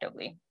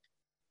 respectively.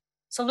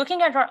 So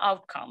looking at our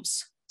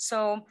outcomes.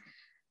 So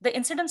the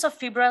incidence of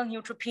febrile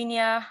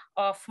neutropenia,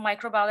 of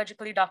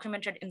microbiologically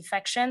documented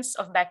infections,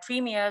 of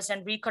bacteremias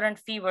and recurrent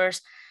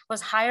fevers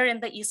was higher in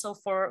the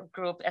EASL-4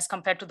 group as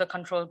compared to the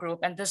control group,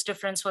 and this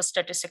difference was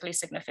statistically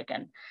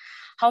significant.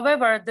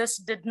 However, this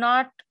did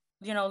not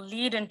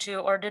lead into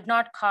or did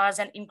not cause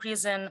an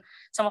increase in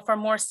some of our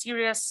more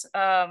serious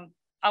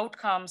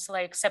outcomes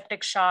like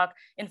septic shock,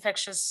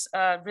 infectious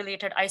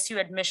related ICU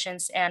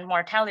admissions, and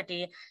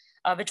mortality,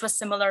 which was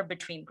similar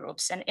between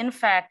groups. And in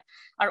fact,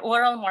 our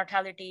overall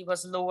mortality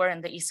was lower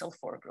in the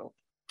EASL-4 group.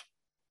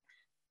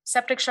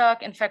 Septic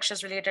shock,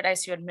 infectious related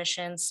ICU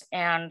admissions,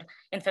 and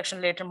infection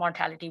related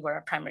mortality were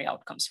our primary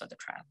outcomes for the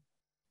trial.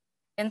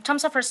 In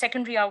terms of our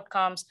secondary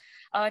outcomes,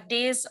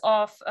 days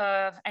of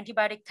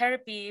antibiotic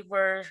therapy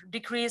were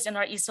decreased in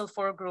our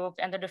EASL-4 group,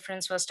 and the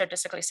difference was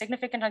statistically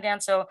significant again.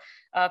 So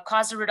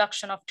caused a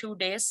reduction of 2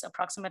 days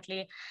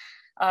approximately.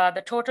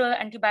 The total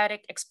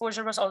antibiotic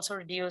exposure was also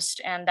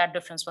reduced, and that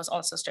difference was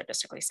also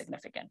statistically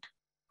significant.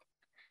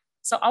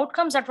 So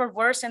outcomes that were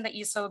worse in the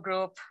EASL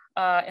group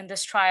in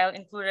this trial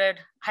included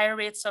higher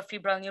rates of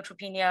febrile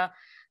neutropenia,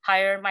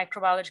 higher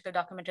microbiologically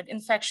documented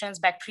infections,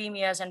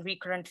 bacteremias, and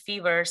recurrent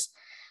fevers.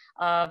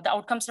 The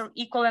outcomes are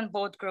equal in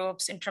both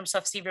groups in terms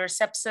of severe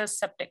sepsis,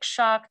 septic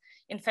shock,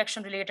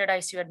 infection-related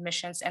ICU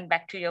admissions, and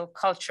bacterial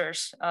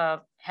cultures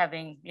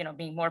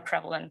being more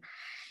prevalent.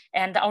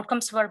 And the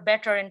outcomes were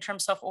better in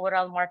terms of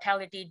overall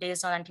mortality,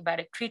 days on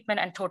antibiotic treatment,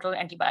 and total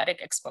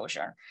antibiotic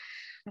exposure.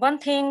 One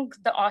thing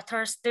the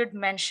authors did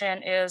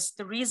mention is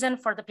the reason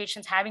for the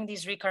patients having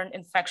these recurrent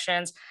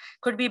infections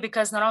could be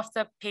because none of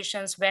the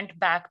patients went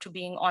back to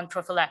being on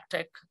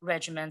prophylactic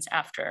regimens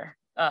after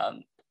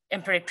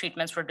empiric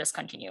treatments were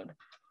discontinued.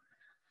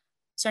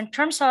 So in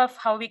terms of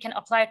how we can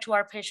apply it to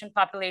our patient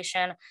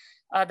population,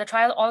 the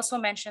trial also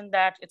mentioned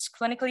that it's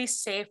clinically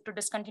safe to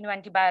discontinue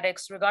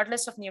antibiotics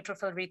regardless of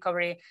neutrophil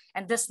recovery.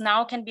 And this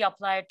now can be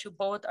applied to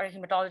both our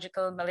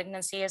hematological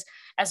malignancies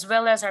as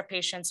well as our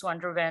patients who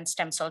underwent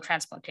stem cell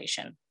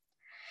transplantation.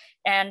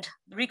 And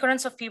the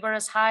recurrence of fever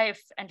is high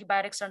if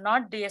antibiotics are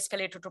not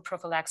de-escalated to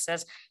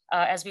prophylaxis.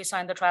 As we saw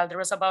in the trial, there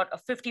was about a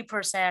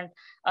 50%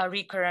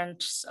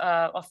 recurrence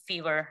of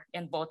fever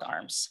in both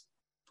arms.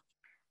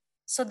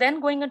 So then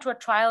going into a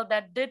trial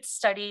that did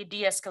study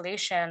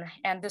de-escalation,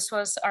 and this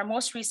was our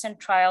most recent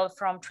trial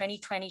from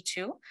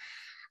 2022.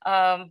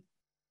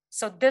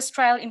 So this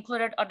trial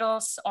included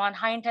adults on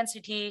high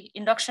intensity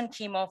induction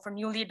chemo for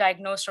newly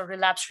diagnosed or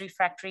relapsed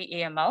refractory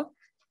AML.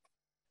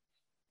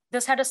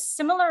 This had a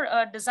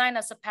similar design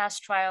as the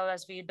past trial,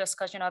 as we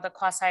discussed, the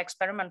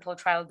quasi-experimental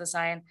trial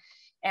design.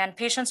 And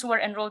patients who were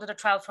enrolled in the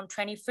trial from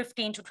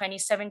 2015 to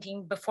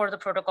 2017 before the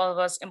protocol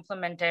was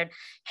implemented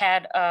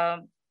had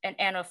an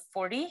N of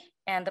 40,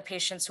 and the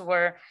patients who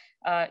were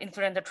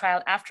included in the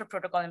trial after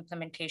protocol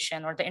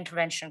implementation or the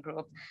intervention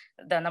group,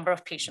 the number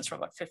of patients were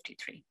about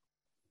 53.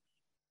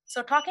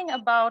 So talking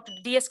about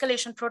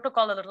de-escalation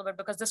protocol a little bit,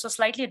 because this was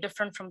slightly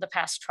different from the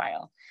past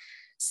trial.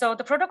 So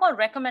the protocol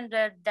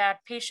recommended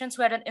that patients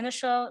who had an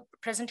initial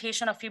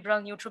presentation of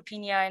febrile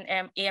neutropenia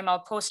and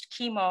AML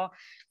post-chemo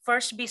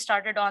first be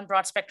started on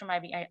broad-spectrum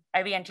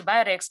IV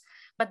antibiotics,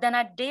 but then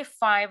at day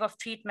 5 of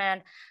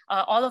treatment,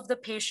 all of the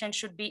patients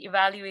should be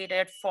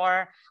evaluated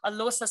for a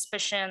low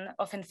suspicion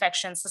of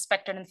infection,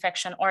 suspected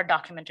infection, or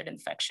documented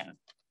infection.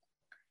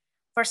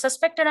 For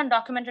suspected and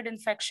documented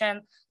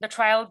infection, the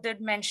trial did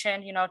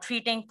mention,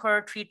 treating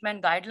per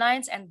treatment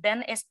guidelines and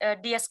then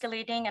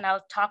de-escalating, and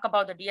I'll talk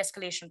about the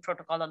de-escalation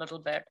protocol a little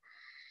bit.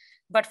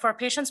 But for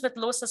patients with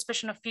low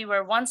suspicion of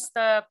fever, once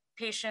the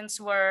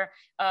patients were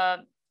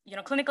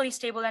clinically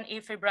stable and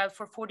afebrile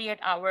for 48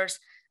 hours,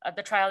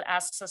 the trial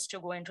asks us to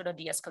go into the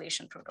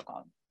de-escalation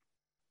protocol.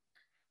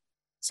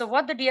 So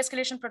what the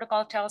de-escalation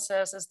protocol tells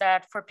us is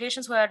that for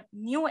patients who had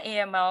new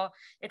AML,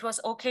 it was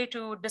okay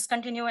to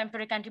discontinue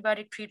empiric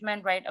antibiotic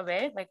treatment right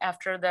away, like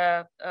after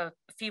the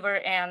fever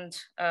and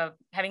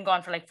having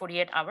gone for like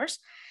 48 hours.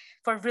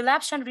 For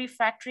relapsed and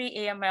refractory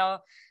AML,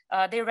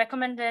 they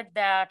recommended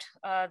that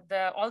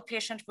all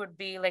patients would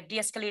be like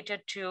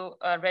de-escalated to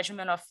a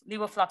regimen of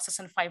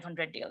levofloxacin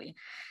 500 daily.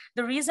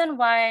 The reason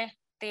why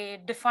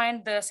they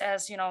defined this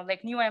as,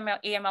 like new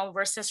AML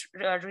versus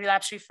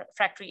relapsed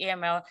refractory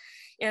AML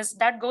is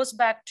that goes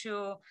back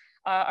to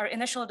our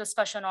initial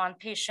discussion on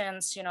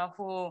patients,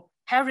 who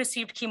have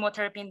received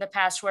chemotherapy in the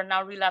past, who are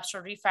now relapsed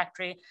or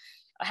refractory,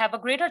 have a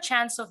greater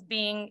chance of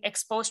being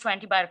exposed to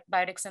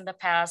antibiotics in the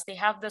past. They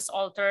have this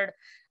altered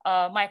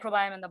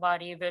microbiome in the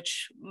body,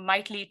 which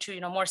might lead to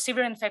more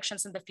severe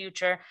infections in the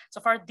future.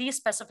 So for these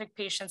specific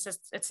patients,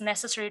 it's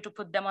necessary to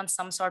put them on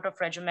some sort of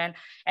regimen,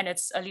 and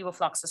it's a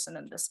levofloxacin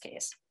in this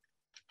case.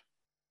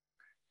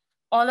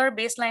 All our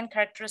baseline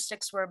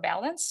characteristics were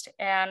balanced,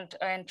 and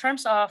in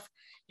terms of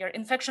your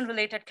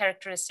infection-related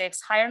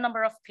characteristics, higher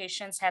number of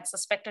patients had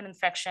suspected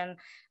infection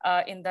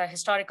in the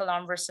historical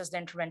arm versus the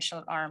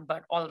interventional arm,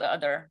 but all the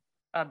other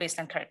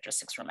baseline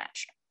characteristics were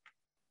matched.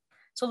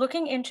 So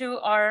looking into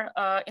our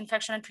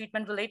infection and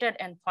treatment-related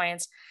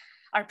endpoints,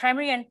 our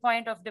primary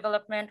endpoint of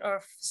development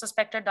of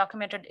suspected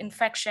documented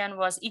infection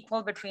was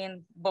equal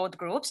between both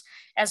groups,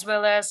 as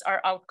well as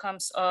our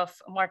outcomes of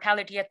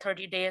mortality at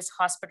 30 days,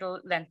 hospital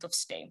length of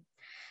stay.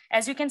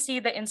 As you can see,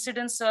 the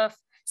incidence of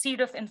C.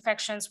 diff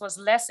infections was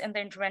less in the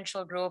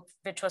interventional group,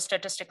 which was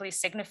statistically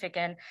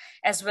significant,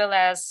 as well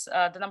as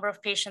the number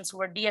of patients who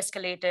were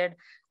de-escalated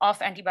off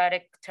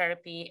antibiotic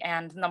therapy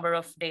and number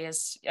of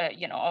days,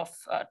 of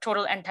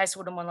total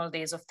anti-pseudomonal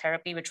days of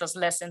therapy, which was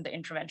less in the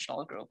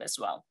interventional group as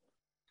well.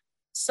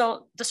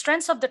 So the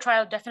strengths of the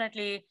trial,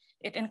 definitely,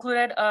 it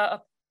included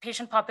a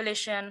patient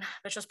population,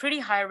 which was pretty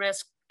high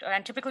risk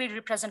and typically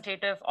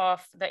representative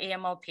of the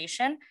AML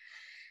patient.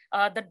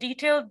 The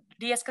detailed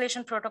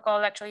de-escalation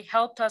protocol actually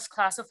helped us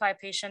classify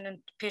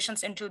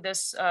patients into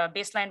this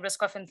baseline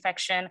risk of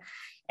infection,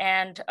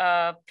 and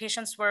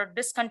patients were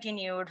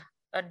discontinued,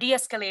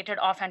 de-escalated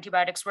off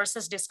antibiotics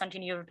versus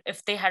discontinued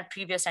if they had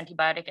previous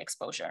antibiotic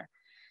exposure.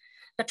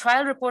 The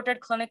trial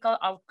reported clinical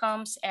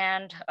outcomes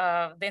and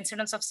the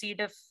incidence of C.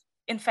 diff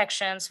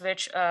infections,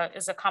 which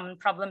is a common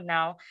problem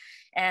now,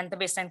 and the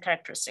baseline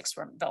characteristics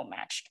were well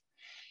matched.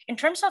 In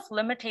terms of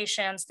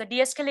limitations, the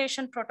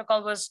de-escalation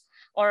protocol was,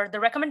 or the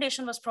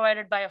recommendation was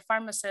provided by a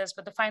pharmacist,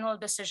 but the final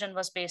decision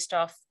was based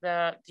off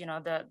the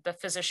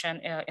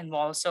physician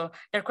involved. So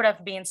there could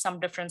have been some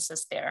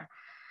differences there.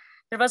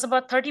 There was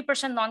about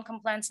 30%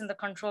 non-compliance in the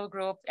control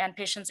group, and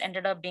patients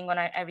ended up being on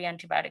IV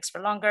antibiotics for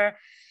longer.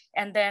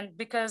 And then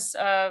because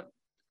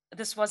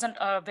this wasn't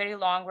a very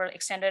long or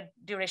extended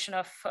duration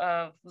of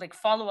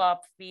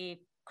follow-up,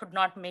 we could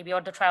not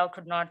or the trial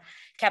could not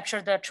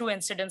capture the true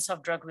incidence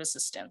of drug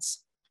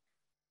resistance.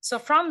 So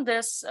from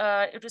this,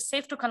 it is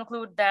safe to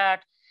conclude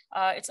that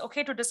it's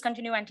okay to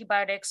discontinue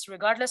antibiotics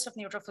regardless of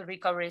neutrophil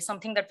recovery,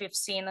 something that we've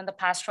seen in the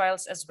past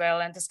trials as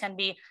well. And this can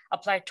be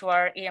applied to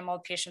our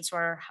AML patients who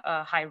are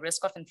high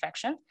risk of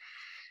infection.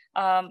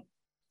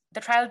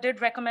 The trial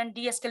did recommend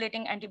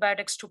de-escalating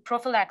antibiotics to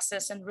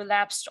prophylaxis in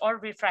relapsed or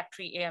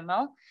refractory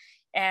AML.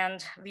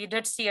 And we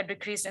did see a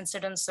decreased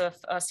incidence of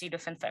C.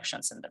 diff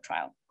infections in the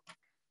trial.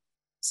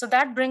 So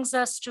that brings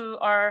us to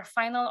our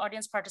final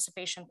audience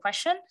participation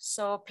question.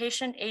 So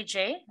patient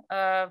AJ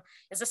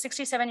is a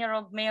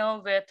 67-year-old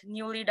male with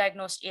newly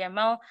diagnosed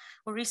AML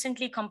who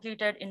recently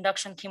completed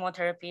induction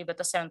chemotherapy with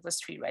a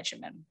 7+3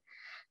 regimen.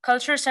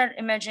 Cultures and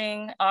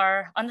imaging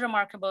are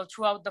unremarkable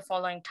throughout the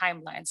following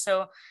timeline.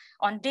 So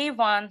on day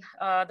 1,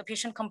 the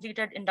patient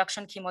completed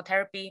induction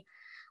chemotherapy.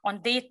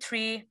 On day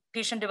 3,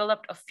 patient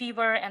developed a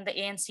fever and the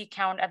ANC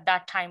count at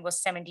that time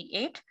was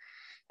 78.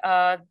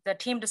 The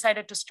team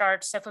decided to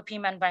start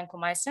cefepime and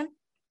vancomycin.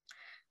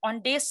 On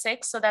day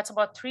 6, so that's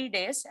about 3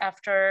 days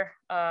after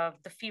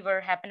the fever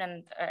happened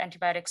and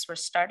antibiotics were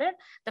started,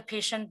 the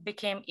patient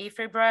became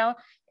afebrile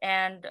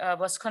and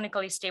was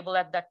clinically stable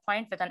at that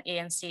point with an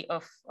ANC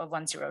of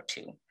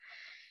 102.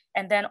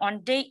 And then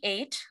on day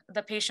 8,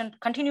 the patient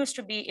continues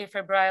to be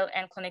afebrile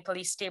and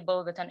clinically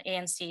stable with an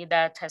ANC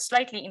that has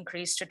slightly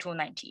increased to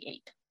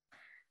 298.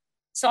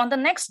 So on the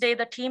next day,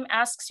 the team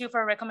asks you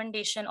for a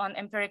recommendation on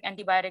empiric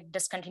antibiotic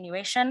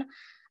discontinuation.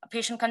 A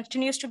patient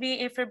continues to be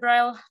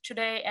afebrile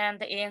today, and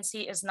the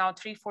ANC is now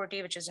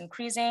 340, which is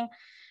increasing.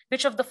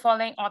 Which of the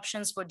following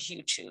options would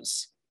you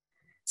choose?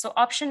 So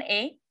option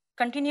A,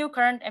 continue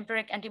current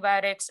empiric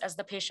antibiotics as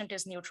the patient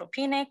is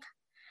neutropenic.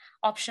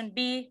 Option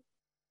B,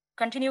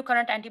 continue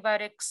current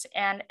antibiotics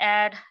and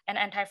add an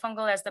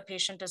antifungal as the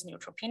patient is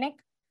neutropenic.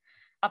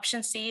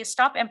 Option C,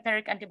 stop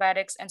empiric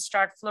antibiotics and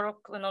start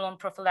fluoroquinolone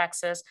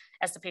prophylaxis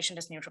as the patient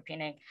is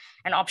neutropenic.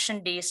 And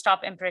option D,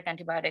 stop empiric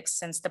antibiotics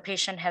since the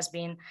patient has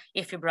been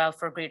afebrile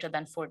for greater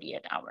than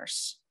 48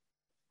 hours.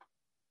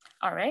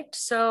 All right,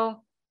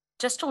 so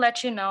just to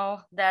let you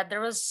know that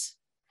there was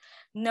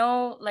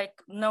no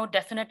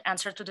definite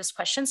answer to this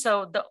question.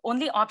 So the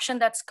only option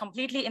that's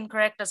completely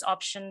incorrect is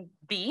option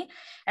B,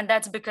 and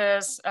that's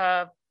because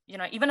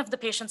even if the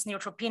patient's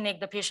neutropenic,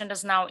 the patient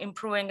is now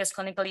improving, is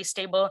clinically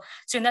stable.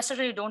 So you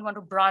necessarily don't want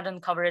to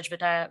broaden coverage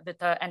with an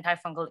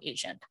antifungal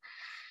agent.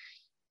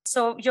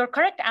 So your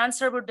correct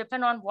answer would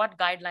depend on what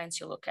guidelines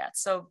you look at.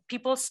 So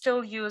we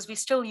still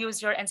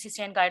use your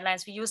NCCN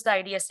guidelines. We use the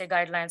IDSA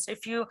guidelines.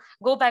 If you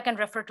go back and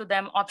refer to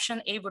them,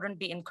 option A wouldn't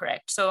be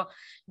incorrect. So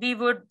we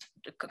would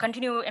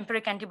continue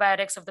empiric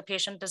antibiotics if the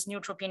patient is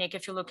neutropenic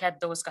if you look at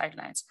those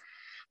guidelines.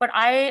 But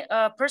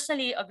I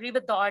personally agree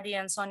with the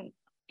audience on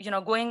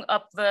going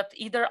up with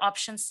either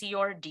option C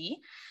or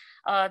D.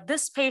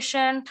 This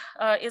patient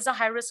is a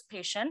high-risk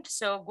patient,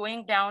 so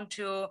going down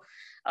to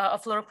a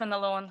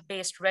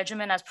fluoroquinolone-based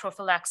regimen as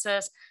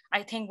prophylaxis,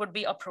 I think would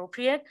be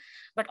appropriate.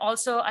 But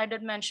also, I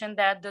did mention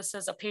that this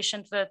is a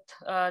patient with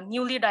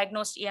newly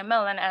diagnosed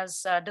EML, and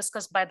as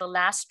discussed by the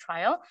last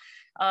trial,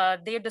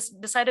 they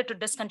decided to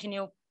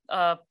discontinue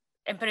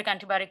empiric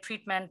antibiotic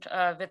treatment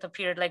with a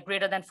period like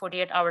greater than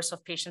 48 hours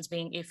of patients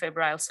being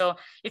afebrile. So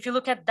if you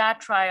look at that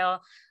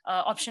trial,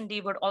 option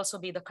D would also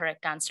be the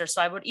correct answer. So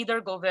I would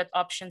either go with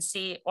option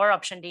C or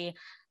option D,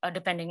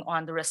 depending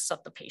on the risks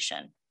of the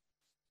patient.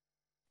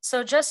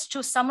 So just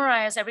to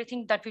summarize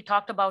everything that we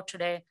talked about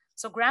today,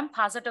 so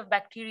gram-positive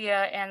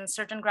bacteria and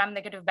certain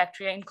gram-negative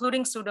bacteria,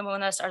 including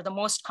Pseudomonas, are the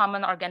most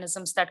common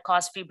organisms that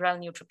cause febrile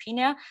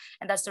neutropenia.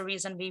 And that's the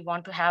reason we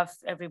want to have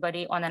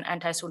everybody on an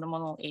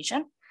anti-pseudomonal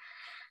agent.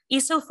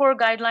 EASL-4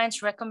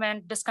 guidelines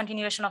recommend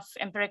discontinuation of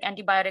empiric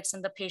antibiotics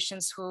in the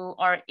patients who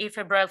are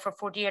afebrile for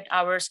 48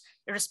 hours,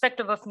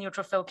 irrespective of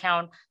neutrophil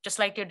count, just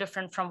slightly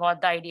different from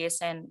what the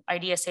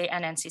IDSA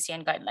and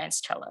NCCN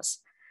guidelines tell us.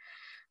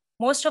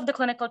 Most of the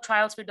clinical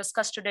trials we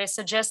discussed today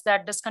suggest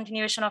that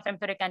discontinuation of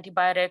empiric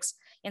antibiotics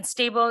in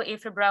stable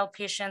afebrile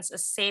patients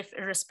is safe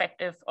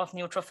irrespective of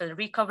neutrophil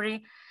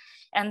recovery,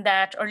 and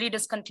that early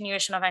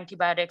discontinuation of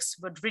antibiotics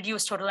would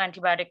reduce total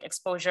antibiotic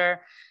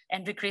exposure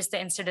and decrease the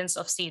incidence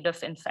of C.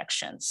 diff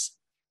infections.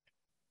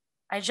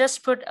 I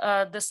just put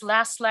this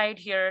last slide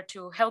here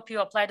to help you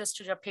apply this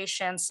to your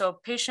patients. So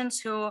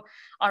patients who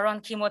are on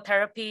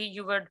chemotherapy,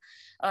 you would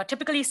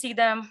typically see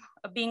them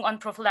being on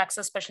prophylaxis,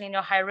 especially in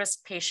your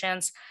high-risk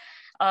patients.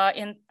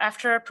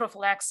 After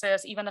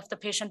prophylaxis, even if the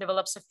patient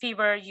develops a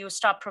fever, you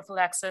stop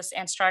prophylaxis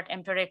and start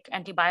empiric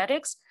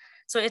antibiotics.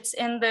 So it's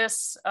in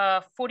this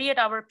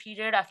 48-hour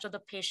period after the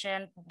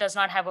patient does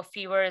not have a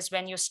fever is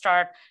when you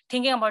start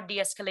thinking about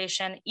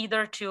de-escalation,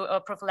 either to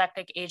a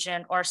prophylactic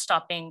agent or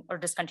stopping or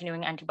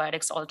discontinuing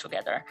antibiotics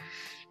altogether.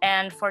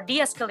 And for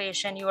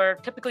de-escalation, you are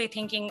typically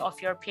thinking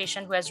of your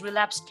patient who has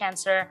relapsed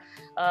cancer,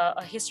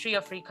 a history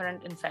of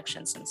recurrent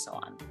infections, and so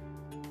on.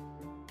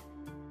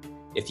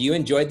 If you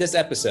enjoyed this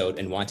episode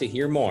and want to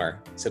hear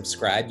more,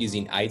 subscribe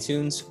using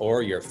iTunes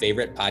or your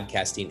favorite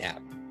podcasting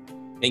app.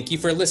 Thank you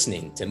for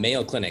listening to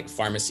Mayo Clinic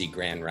Pharmacy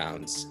Grand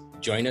Rounds.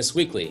 Join us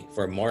weekly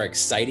for more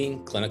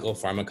exciting clinical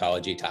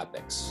pharmacology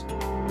topics.